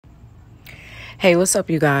Hey, what's up,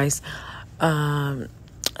 you guys?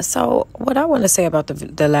 So what I want to say about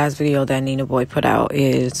the last video that Nina Boy put out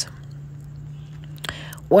is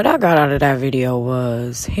what I got out of that video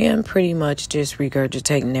was him pretty much just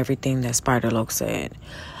regurgitating everything that Spider-Loc said.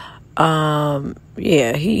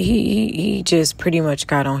 Yeah, he just pretty much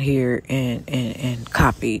got on here and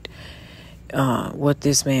copied what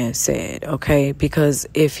this man said, okay? Because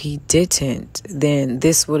if he didn't, then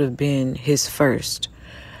this would have been his first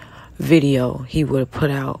video he would have put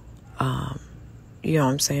out, you know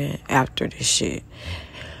what I'm saying, after this shit.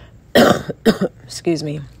 Excuse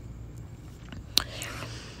me.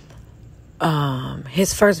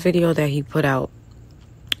 His first video that he put out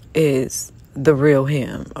is the real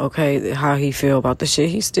him, okay? How he feel about the shit.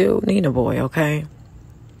 He's still Nina Boy, okay?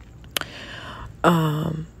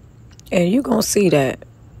 And you gonna see that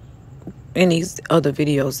in these other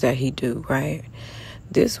videos that he do, right?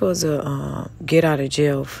 This was a get out of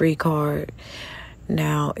jail free card.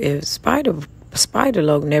 Now, if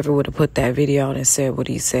Spider-Loc never would have put that video out and said what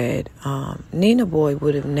he said, Nina Boy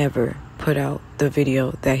would have never put out the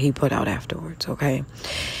video that he put out afterwards, okay?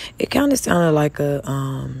 It kind of sounded like a,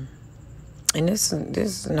 and this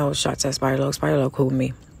is no shots at Spider-Loc. Spider-Loc cool with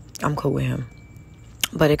me. I'm cool with him.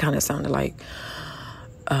 But it kind of sounded like,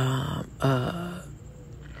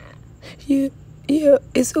 yeah,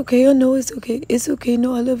 it's okay. I know it's okay. It's okay.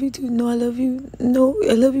 No, I love you too. No, I love you. No,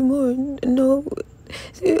 I love you more. No,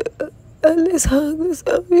 let's hug. Let's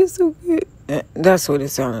hug. It's okay. That's what it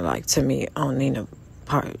sounded like to me on Nina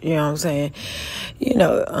part. You know what I'm saying? You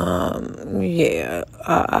know, yeah,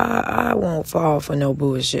 I won't fall for no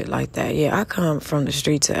bullshit like that. Yeah, I come from the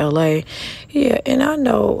streets of L.A. Yeah, and I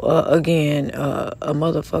know, again, a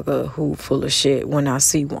motherfucker who full of shit when I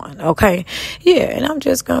see one, okay? Yeah, and I'm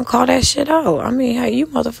just gonna call that shit out. I mean, hey, you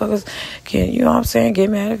motherfuckers can, you know what I'm saying, get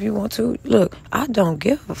mad if you want to. Look, I don't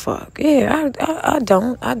give a fuck. Yeah, I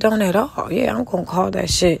don't at all. Yeah, I'm gonna call that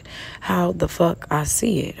shit how the fuck I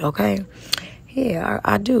see it, okay? Yeah,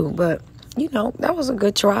 I do, but you know, that was a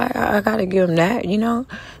good try. I gotta give him that, you know.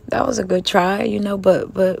 That was a good try, you know,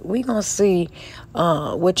 but we gonna see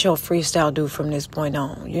what your freestyle do from this point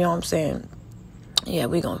on. You know what I'm saying? Yeah,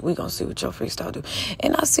 we gonna see what your freestyle do.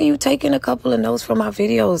 And I see you taking a couple of notes from my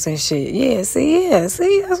videos and shit. Yeah, see, that's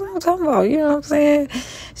what I'm talking about. You know what I'm saying?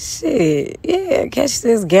 Shit. Yeah, catch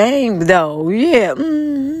this game though. Yeah.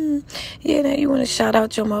 Yeah, now you want to shout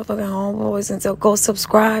out your motherfucking homeboys and so go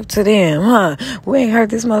subscribe to them, huh? We ain't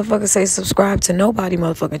heard this motherfucker say subscribe to nobody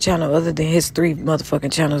motherfucking channel other than his 3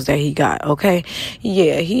 motherfucking channels that he got, okay?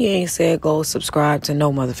 Yeah, he ain't said go subscribe to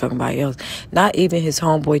no motherfucking body else. Not even his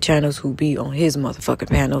homeboy channels who be on his motherfucking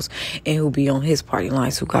panels and who be on his party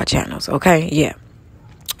lines who got channels, okay?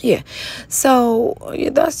 Yeah, so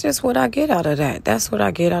yeah, that's just what I get out of that. That's what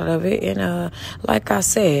I get out of it. And like I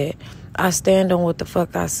said, I stand on what the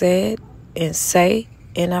fuck I said and say,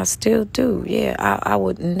 and I still do. Yeah, I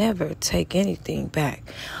would never take anything back.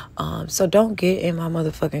 So don't get in my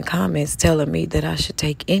motherfucking comments telling me that I should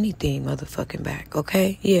take anything motherfucking back,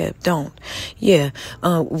 okay? Yeah, don't. Yeah,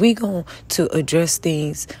 we going to address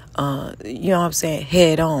things, you know what I'm saying,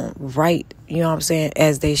 head on, right? You know what I'm saying?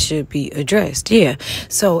 As they should be addressed. Yeah.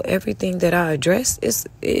 So everything that I addressed,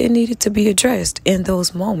 it needed to be addressed in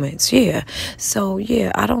those moments. Yeah. So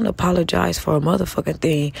yeah, I don't apologize for a motherfucking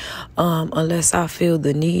thing, unless I feel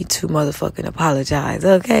the need to motherfucking apologize.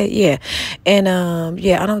 Okay. Yeah. And,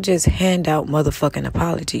 yeah, I don't just hand out motherfucking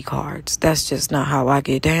apology cards. That's just not how I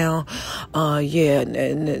get down. Yeah,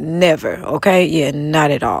 never. Okay. Yeah,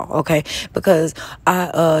 not at all. Okay. Because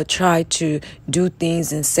I, try to do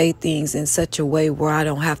things and say things in such a way where I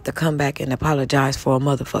don't have to come back and apologize for a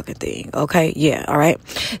motherfucking thing. Okay? Yeah, all right?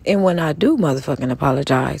 And when I do motherfucking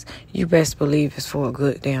apologize, you best believe it's for a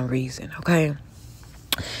good damn reason. Okay?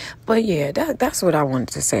 But yeah, that's what I wanted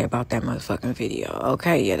to say about that motherfucking video.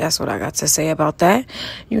 Okay, yeah, that's what I got to say about that.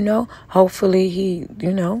 You know, hopefully he,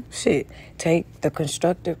 you know, take the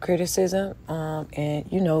constructive criticism, and,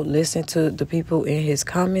 you know, listen to the people in his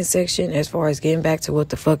comment section as far as getting back to what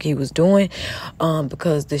the fuck he was doing.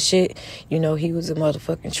 Because the shit, you know, he was a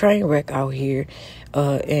motherfucking train wreck out here,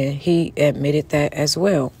 and he admitted that as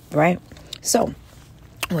well, right? So,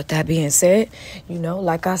 with that being said, you know,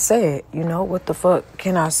 like I said, you know, what the fuck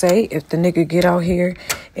can I say? If the nigga get out here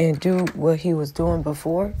and do what he was doing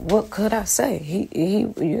before, what could I say? He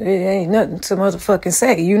it ain't nothing to motherfucking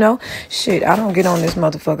say, you know? Shit, I don't get on this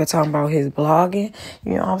motherfucker talking about his blogging,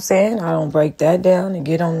 you know what I'm saying? I don't break that down and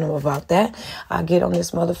get on them about that. I get on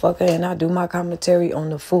this motherfucker and I do my commentary on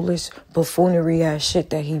the foolish buffoonery ass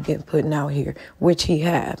shit that he been putting out here, which he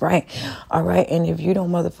had, right? All right, and if you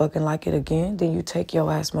don't motherfucking like it again, then you take your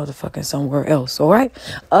ass ass motherfucking somewhere else, all right?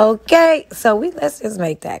 Okay, so let's just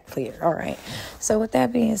make that clear, all right? So with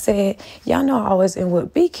that being said, y'all know I always end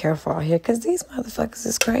with be careful out here, because these motherfuckers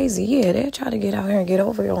is crazy. Yeah, they'll try to get out here and get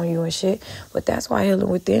over on you and shit, but that's why Healing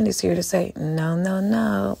Within is here to say,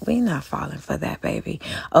 no, we not falling for that, baby.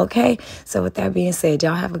 Okay, so with that being said,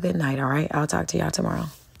 y'all have a good night, all right? I'll talk to y'all tomorrow.